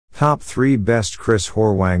Top 3 Best Cris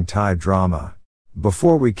Horwang Thai Drama.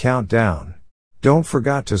 Before we count down, don't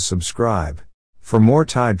forget to subscribe. For more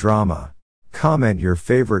Thai drama, comment your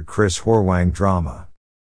favorite Cris Horwang drama.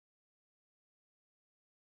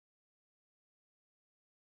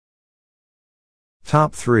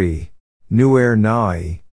 Top 3. Nuair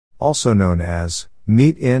Nai, also known as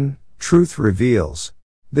Meet In, Truth Reveals.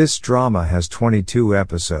 This drama has 22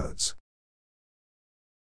 episodes.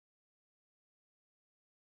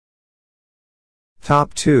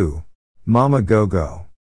 Top 2. Mama Gogo.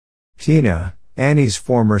 Tina, Annie's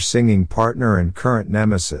former singing partner and current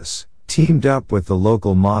nemesis, teamed up with the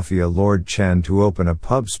local mafia lord Chen to open a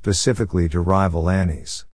pub specifically to rival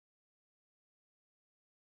Annie's.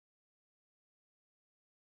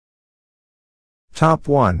 Top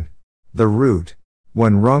 1. The Root.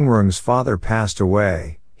 When Rungrung's father passed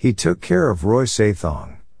away, he took care of Roy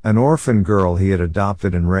Sathong, an orphan girl he had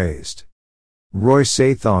adopted and raised. Roy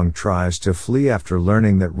Sathong tries to flee after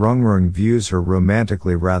learning that Rungrung views her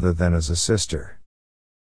romantically rather than as a sister.